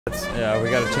Yeah,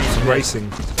 we gotta change some racing.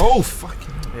 Oh, fuck.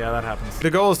 Yeah, that happens. The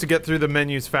goal is to get through the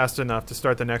menus fast enough to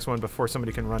start the next one before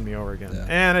somebody can run me over again. Yeah.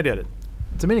 And I did it.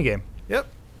 It's a minigame. Yep.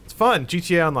 It's fun.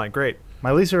 GTA Online, great.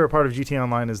 My least favorite part of GTA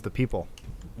Online is the people.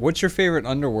 What's your favorite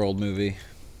Underworld movie?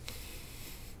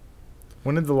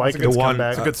 When did the Lycans come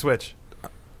back? It's a good switch.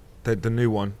 The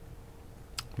new one.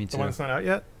 Me too. The one that's not out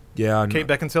yet? Yeah, I know. Kate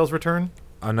Beckinsale's return?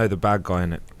 I know the bad guy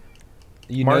in it.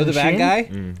 You know the bad guy?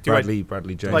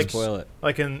 Bradley James. Like, spoil it.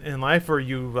 Like in life, or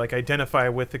you like identify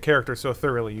with the character so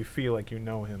thoroughly you feel like you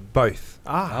know him? Both.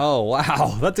 Ah. Oh,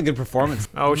 wow. That's a good performance.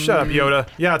 Oh, shut up, Yoda.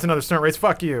 Yeah, it's another stunt race.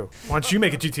 Fuck you. Why don't you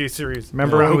make a GTA series?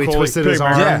 Remember when we twisted his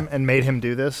arm and made him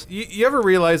do this? You ever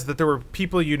realize that there were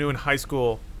people you knew in high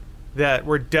school that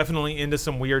were definitely into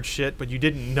some weird shit, but you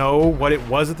didn't know what it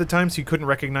was at the time, so you couldn't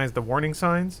recognize the warning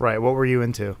signs? Right, what were you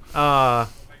into?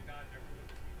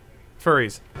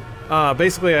 Furries.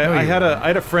 Basically, I had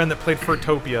a friend that played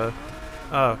Furtopia.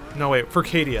 No wait,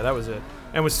 Furcadia, that was it.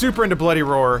 And was super into Bloody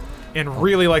Roar and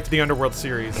really liked the Underworld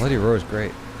series. Bloody Roar is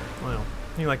great. Well,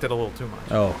 he liked it a little too much.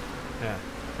 Oh. Yeah.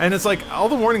 And it's like, all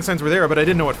the warning signs were there, but I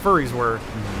didn't know what furries were.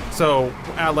 So,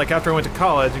 like, after I went to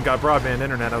college and got broadband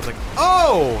internet, I was like,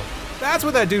 oh! That's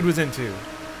what that dude was into.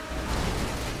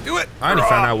 Do it! I only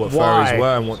found out what furries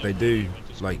were and what they do,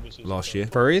 like, last year.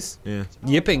 Furries? Yeah.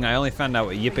 Yipping, I only found out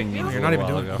what yipping means. You're not even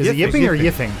doing it. Is it yipping or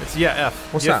yiffing? It's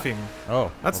F. What's yiffing. that?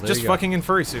 Oh. That's just fucking in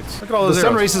furry suits. Look at all those The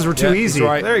sun races were too easy.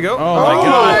 Right. There you go. Oh my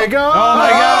god. My god! Oh my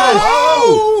god!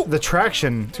 Oh! The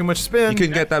traction. Too much spin. You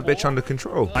couldn't get that bitch under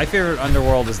control. My favorite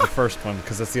Underworld is the first one,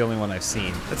 because that's the only one I've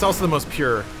seen. It's also the most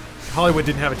pure. Hollywood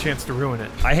didn't have a chance to ruin it.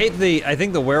 I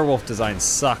think the werewolf designs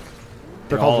suck.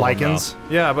 They're called Lycans.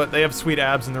 Yeah, but they have sweet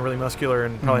abs and they're really muscular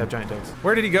and probably have giant dicks.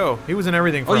 Where did he go? He was in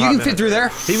everything for a you hot can minute. fit through there?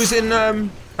 He was in,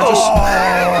 Oh,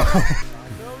 Adam.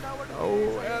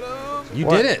 You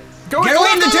did it. Go Get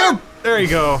away in the tube! There you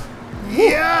go.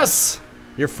 Yes!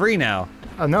 You're free now.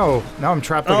 No, now I'm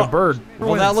trapped like a bird.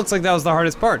 Well, that looks like that was the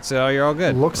hardest part, so you're all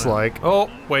good. Looks like. Oh,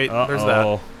 wait, there's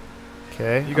that.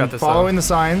 Okay, You got this. Following the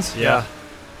signs. Yeah.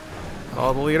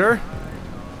 Follow the leader.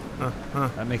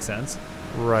 That makes sense.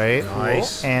 Right.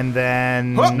 Nice. And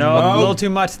then... No, a little too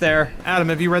much there. Adam,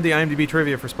 have you read the IMDb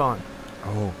trivia for Spawn?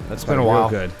 Oh, that's been a while.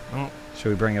 Good. Oh. Should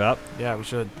we bring it up? Yeah, we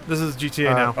should. This is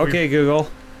GTA now. Okay, Google. All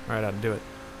right, Adam, do it.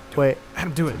 Wait.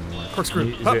 Adam, do it. Corkscrew.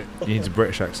 He needs a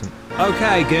British accent.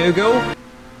 Okay, Google.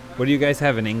 What do you guys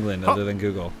have in England other than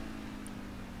Google?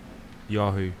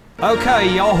 Yahoo.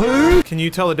 Okay, Yahoo! Can you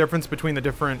tell the difference between the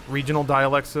different regional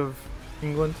dialects of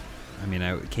England? I mean,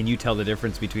 can you tell the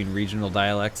difference between regional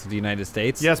dialects of the United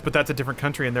States? Yes, but that's a different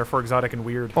country and therefore exotic and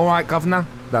weird. All right, governor.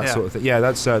 That Yeah. sort of thing. Yeah,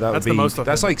 that would be. the most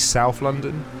That's like South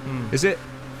London. Is it?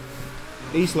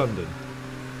 East London.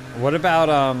 What about,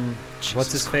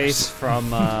 what's his face from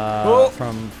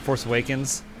Force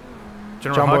Awakens?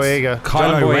 General John Hux? Boyega.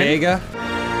 John Kylo Ren. Boyega?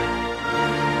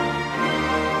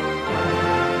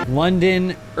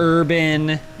 London,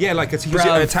 urban. Yeah, like attack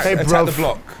Hey, the bruv.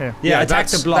 block. Yeah, attack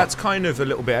the block. That's kind of a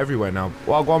little bit everywhere now.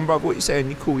 Well, go on, bruv. What you saying?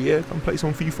 You cool? Yeah, come play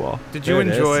some FIFA. Did you There it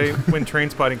is. enjoy when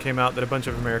Trainspotting came out that a bunch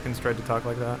of Americans tried to talk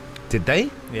like that? Did they?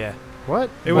 Yeah. What?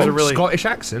 It was a What, really Scottish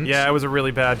accent. Yeah, it was a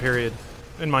really bad period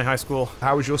in my high school.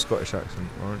 How was your Scottish accent,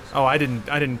 Lawrence? Oh, I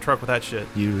didn't truck with that shit.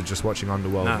 You were just watching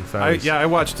Underworld Nah. and Fairies. I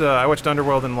watched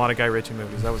Underworld and a lot of Guy Ritchie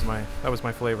movies. That was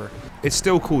my flavor. It's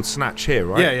still called Snatch here,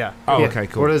 right? Yeah, yeah. Oh, Yeah. okay,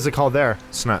 cool. What is it called there?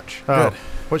 Snatch. Oh. Good.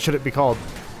 What should it be called?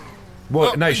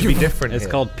 Well, no, it should be different. It's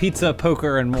here. called Pizza,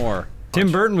 Poker, and More. Tim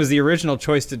Burton was the original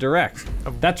choice to direct.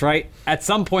 That's right. At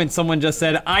some point, someone just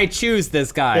said, I choose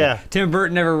this guy. Yeah. Tim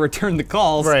Burton never returned the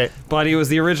calls, Right. but he was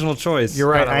the original choice. You're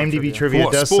right. I don't know IMDb trivia. trivia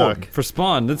What, does Spawn? suck. For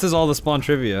Spawn. This is all the Spawn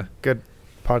trivia. Good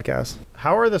podcast.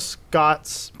 How are the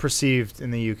Scots perceived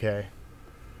in the UK?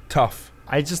 Tough.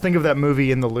 I just think of that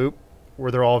movie In the Loop, where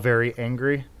they're all very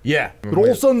angry. Yeah. It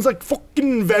all sounds like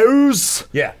fucking vows.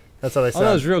 Yeah. That's how they Oh, sound.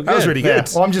 that was real good. That was really Yeah.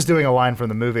 good. Well, I'm just doing a line from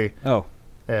the movie. Oh.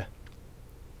 Yeah.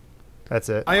 That's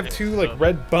it. I have two like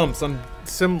red bumps on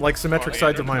symmetric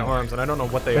sides of my arms, and I don't know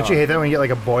what they Don't are. you hate that when you get like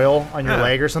a boil on your Yeah.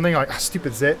 leg or something? You're like,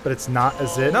 stupid zit, but it's not a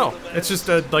zit. No, it's just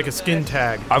like a skin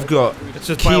tag. I've got It's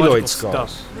just biological keloid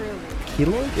scars. stuff.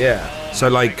 Keloid? Yeah. So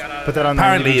like, Put that on the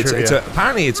apparently IMDb it's trivia.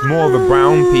 apparently it's more of a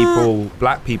brown people,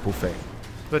 black people thing.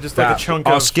 They're just like a That chunk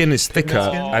our of skin is thicker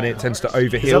skin? and it tends to Is that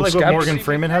overheal like what scabs. Morgan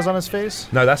Freeman has on his face?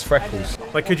 No, that's freckles.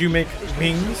 Like, could you make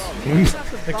wings?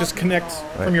 Like, just connect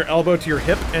from your elbow to your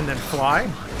hip and then fly?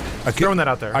 Throwing that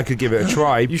out there. I could give it a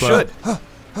try. You but should.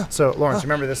 So, Lawrence,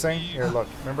 remember this thing? Here, look.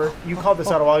 Remember? You called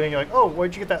this out a while ago and you're like, oh,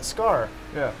 where'd you get that scar?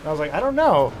 Yeah. And I was like, I don't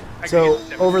know. So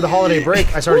over the holiday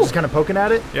break, I started just kind of poking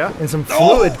at it. Yeah? And some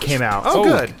fluid came out. Oh,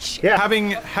 good. Yeah.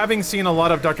 Having seen a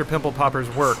lot of Dr. Pimple Popper's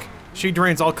work, she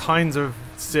drains all kinds of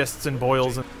cysts and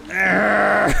boils. And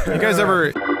you guys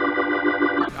ever?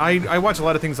 I watch a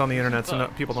lot of things on the internet, so no,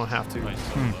 people don't have to.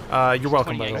 You're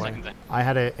welcome, by the way. I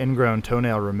had an ingrown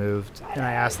toenail removed, and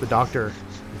I asked the doctor,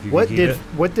 what did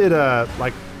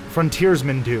like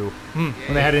frontiersmen do when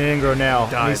they had an ingrown nail?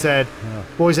 And he said,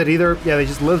 well, he said either they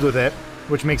just lived with it,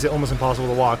 which makes it almost impossible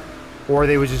to walk, or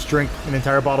they would just drink an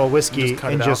entire bottle of whiskey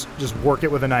and just work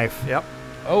it with a knife. Yep.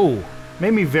 Oh.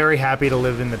 Made me very happy to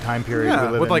live in the time period we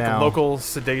live with in like now. Local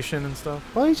sedation and stuff.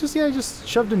 Well, he just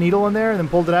shoved a needle in there and then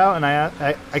pulled it out, and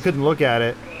I couldn't look at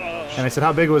it. And I said,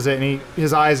 how big was it? And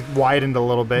his eyes widened a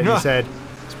little bit, and he said,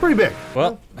 it's pretty big.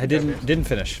 Well, I didn't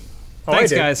finish. Oh,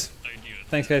 Thanks, guys.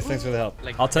 Thanks for the help.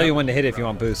 I'll tell you when to hit it if you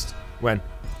want boost. When?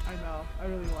 I know. I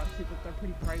really want to, but they're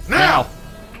pretty pricey. Now!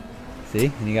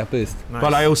 See? And you got boost. Nice.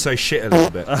 But I also shit a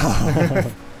little bit.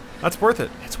 That's worth it.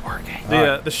 It's working.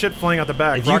 The shit flying out the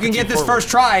back. If you can get this first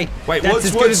try, Wait, that's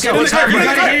as good as going. You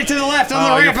gotta hit it to the left on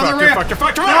the ramp, on the ramp. You're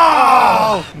fucked.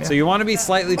 No! So you want to be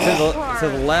slightly to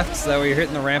the left, so that way you're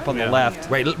hitting the ramp on the left.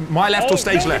 Wait, my left or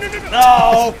stage left?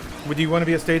 No! Would you want to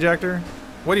be a stage actor?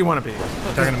 What do you want to be?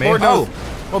 Talking to me? Lord knows.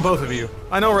 Well, both of you.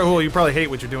 I know, Rahul, you probably hate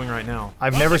what you're doing right now.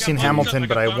 I've never seen Hamilton,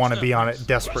 but I want to be on it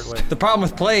desperately. The problem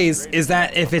with plays is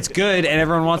that if it's good and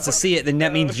everyone wants to see it, then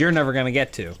that means you're never going to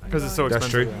get to. Because it's so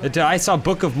expensive. That's true. I saw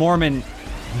Book of Mormon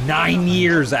 9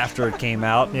 years after it came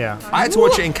out. Yeah. I had to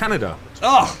watch it in Canada.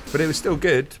 Oh! But it was still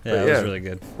good. Yeah, it was really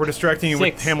good. We're distracting you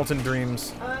with Hamilton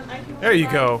dreams. There you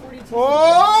go.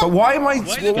 But why am I?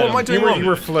 What am I doing wrong? You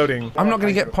were floating. I'm not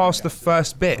going to get past the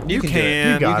first bit. You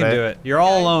can. You can do it. You're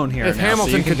all alone here. If now,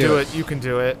 Hamilton so you could can do it, you can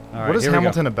do it. All right, What is here we go.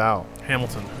 Hamilton about?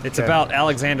 Hamilton. It's about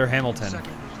Alexander Hamilton.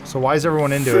 So why is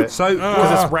everyone into it? So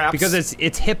Because it's raps. Because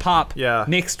it's hip hop Yeah.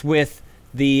 mixed with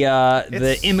the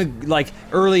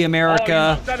early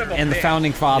America and the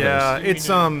founding fathers. Yeah,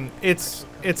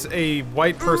 it's a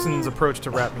white person's approach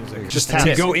to rap music. Just To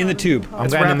tap. go in the tube. I'm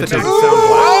It's going rap in the that tube. doesn't sound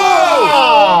black.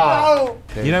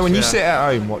 You know, when you Yeah. sit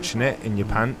at home watching it in your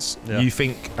pants, you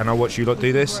think, and I watch you lot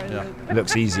do this, it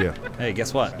looks easier. Hey,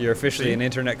 guess what? You're officially an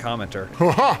internet commenter.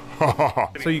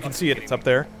 So you can see it. It's up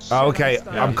there. Oh, okay,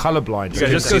 I'm colorblind. So Just you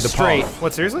go can see the straight. path.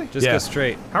 What, seriously? Just Yeah. go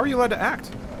straight. How are you allowed to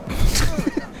act?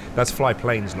 That's fly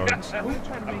planes, Lawrence.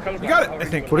 You got it, I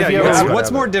think. What if yeah, you you ever- got it.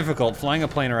 What's more difficult, flying a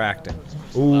plane or acting?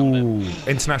 Ooh,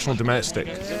 international domestic.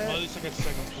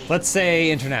 Let's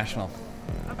say international.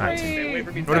 Acting.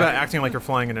 What about acting like you're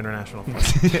flying an international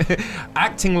flight?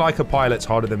 Acting like a pilot's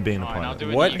harder than being a pilot.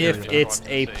 What if it's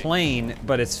a plane,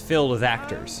 but it's filled with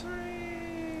actors?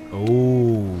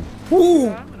 Ooh.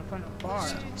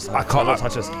 I can't.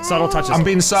 Touches. Subtle touches. I'm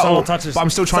being subtle, Subtle touches. but I'm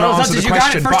still trying Subtle to answer touches. the You got it.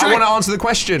 question. First But I try. want to answer the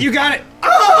question. You got it.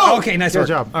 Oh! Okay, nice Good work.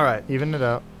 job. All right. Even it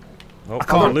out. Oh,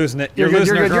 can't- you're losing it. You're You're good.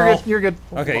 losing You're it, good. You're girl. good. You're good.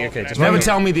 Okay. Just Never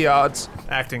tell me the odds.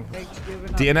 Acting.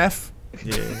 DNF.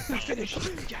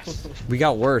 We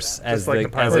got worse as, like as the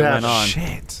it pilot. went on.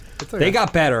 Shit. They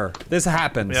got better. This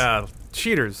happens. Yeah.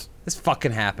 Cheaters. This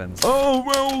fucking happens. Oh,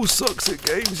 well, sucks at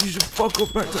games. You should fuck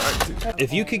off back to acting.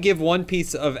 If you could give one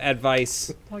piece of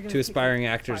advice to aspiring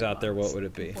actors out there, what would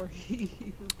it be?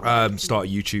 Start a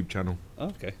YouTube channel.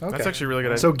 Okay. That's actually really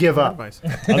good. So give up. advice. I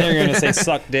thought you were gonna say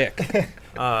suck dick. Did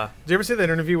you ever see that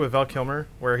interview with Val Kilmer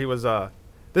where he was?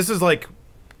 This is like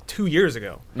 2 years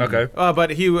ago. Okay.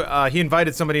 But he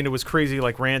invited somebody into his crazy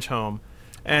like ranch home,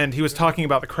 and he was talking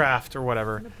about the craft or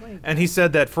whatever. And he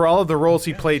said that for all of the roles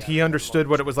he played, he understood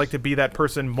what it was like to be that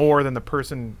person more than the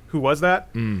person who was that.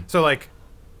 So like.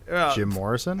 Jim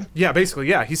Morrison? Yeah, basically,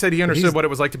 yeah. He said he understood what it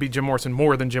was like to be Jim Morrison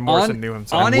more than Jim Morrison knew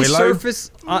himself. On a Willow?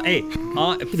 surface,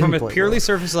 from a purely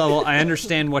surface level, I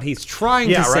understand what he's trying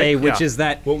to Yeah, say, right? which Yeah. is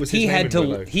that What was his he name had in to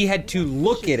Willow? he had to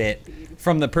look at it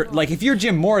from the like. If you're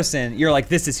Jim Morrison, you're like,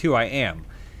 this is who I am.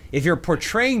 If you're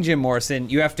portraying Jim Morrison,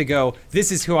 you have to go, this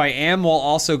is who I am, while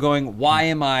also going, why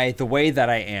am I the way that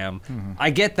I am? I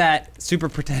get that, super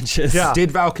pretentious. Yeah.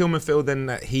 Did Val Kilmer feel then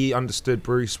that he understood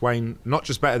Bruce Wayne, not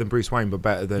just better than Bruce Wayne, but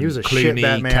better than He was a shit Clooney,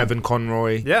 Batman. Kevin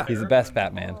Conroy? Yeah. He's the best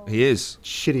Batman. He is.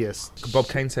 Shittiest. Bob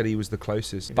Kane said he was the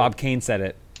closest Bob Kane said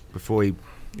it. before he...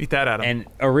 Eat that at him. And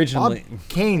Bob originally,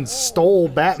 Kane stole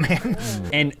Batman.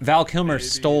 and Val Kilmer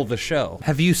stole the show.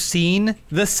 Have you seen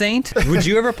The Saint? Would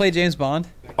you ever play James Bond?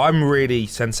 I'm really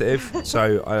sensitive,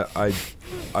 so I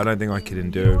don't think I could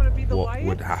endure what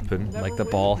would happen. Like the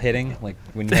ball hitting? Like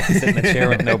when you have to sit in the chair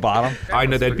with no bottom? I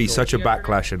know there'd be such a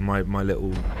backlash, and my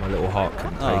little heart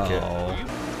couldn't take it. Oh.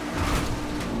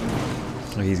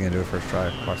 Oh, he's gonna do it first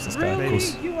try. Watch this guy. Maybe.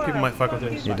 People might fuck with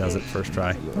it. He does it first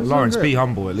try. Lawrence, be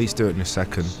humble. At least do it in a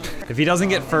second. If he doesn't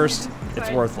get first,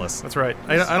 it's worthless. That's right.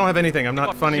 I don't have anything. I'm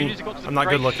not funny. I'm not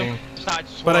good looking.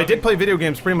 But I did play video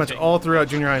games pretty much all throughout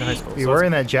junior high and high school. You're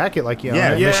wearing that jacket like you.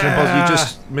 Yeah, own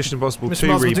it. Mission Impossible 2 Mission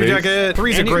Impossible 2 reboot. jacket.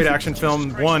 3's a great action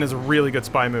film. 1 is a really good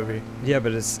spy movie. Yeah,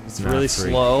 but it's Nah, really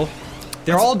 3. slow.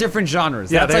 They're all different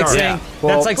genres. Yeah, That's they like are. saying Yeah.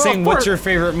 that's like saying Well, what's your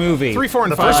favorite movie? 3, 4,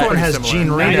 and The 5. first are one pretty has similar. Gene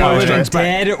Are you Reno. Living Right?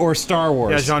 Dead or Star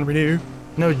Wars? Yeah, Jean Reno.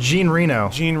 No, Gene Reno.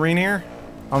 Gene Rainier.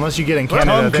 Unless you get in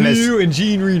Canada, then it's and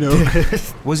Gene Reno.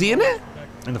 Was he in it?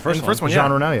 In the first one, Jean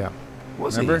yeah. Reno. Yeah.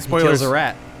 Was Remember? he? He kills Spoilers. a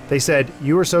rat. They said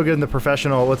you were so good in The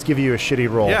Professional. Let's give you a shitty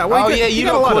role. Yeah, well, Oh, you yeah, get, you got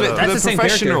a don't lot call of it those. that. That's the same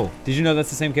Professional. character. Did you know that's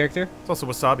the same character? It's also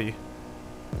Wasabi.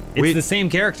 It's We- the same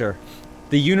character.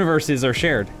 The universes are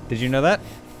shared. Did you know that?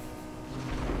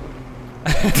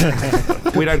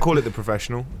 We don't call it The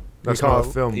Professional. That's call not a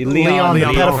it film. Leon the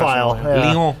Leon. pedophile.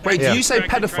 Yeah. Leon. Wait, Yeah. do you say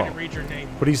pedophile?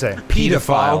 What do you say?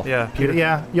 Pedophile. Yeah.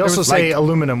 Yeah. You also was say like-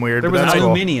 aluminum weird. there But was that's an cool.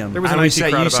 Aluminium. There was an And we IT say,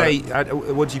 crowd you about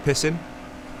say, what do you piss in?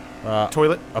 it.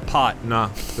 Toilet. A pot. Nah,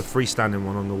 the freestanding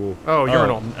one on the wall. Oh,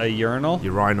 urinal. A urinal?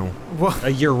 Urinal. What?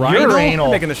 A urinal? Urinal.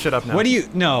 I'm making this shit up now. What do you?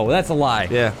 No, that's a lie.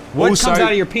 Yeah. What Also- comes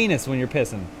out of your penis when you're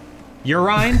pissing?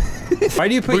 Urine? Why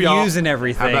do you put Booyah. U's in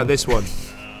everything? How about this one?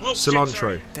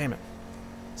 Cilantro. Damn it.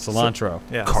 Cilantro.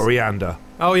 Yeah. Coriander.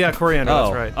 Oh yeah, coriander. Oh,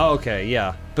 That's right. oh, okay,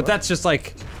 yeah. But that's just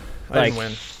like, I didn't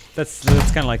win. That's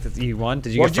kind of like you won.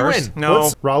 Did you What'd get you first? win? No,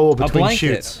 What's Raul A between blanket.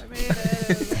 shoots?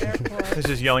 he's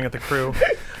just yelling at the crew.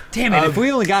 Damn it! If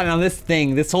we only got it on this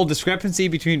thing, this whole discrepancy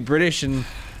between British and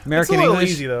It's a American little English.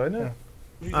 easy though, isn't it?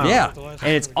 Yeah, and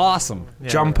it's awesome. Yeah.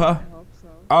 Jumper.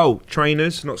 Oh,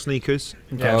 trainers, not sneakers.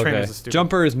 Yeah, Oh, trainers is stupid.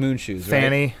 Jumper is moon shoes,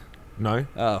 right? No.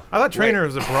 Oh, I thought trainer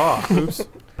was a bra. Oops.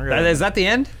 is that the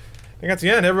end? I think that's the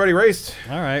end. Everybody raced.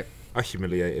 All right. I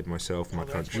humiliated myself, my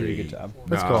country. Good job.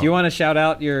 That's Nah. cool. Do you want to shout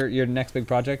out your next big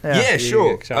project? Yeah. Yeah, You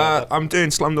sure. get shout out. I'm doing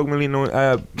Slumdog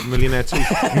Millionaire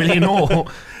 2. Millionaire.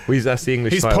 That's the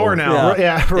English He's title. poor now.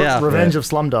 Yeah. Yeah. Revenge of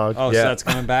Slumdog. Oh, so Yeah. that's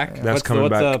coming back. That's coming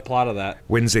what's back. the plot of that?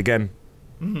 Wins again.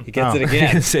 He gets Oh. it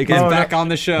again. Gets it again. He's back on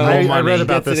the show. I money. read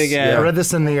about Gets this. it again. I read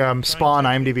this in the Spawn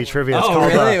IMDb trivia. It's Oh,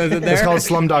 called, really? Was it there? It's called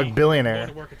Slumdog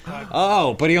Billionaire.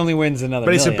 Oh, but he only wins another.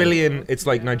 But it's a million. billion, it's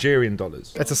like Nigerian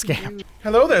dollars. It's a scam.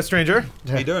 Hello there, stranger.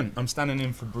 How you doing? I'm standing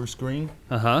in for Bruce Green.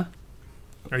 Uh huh.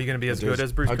 Are you gonna be as good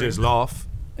as Bruce? I do Green? his laugh.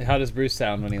 How does Bruce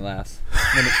sound when he laughs?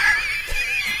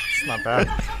 It's not bad.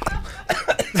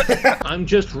 I'm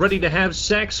just ready to have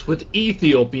sex with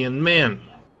Ethiopian men.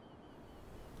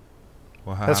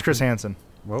 What That's Chris Hansen.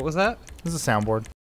 What was that? This is a soundboard.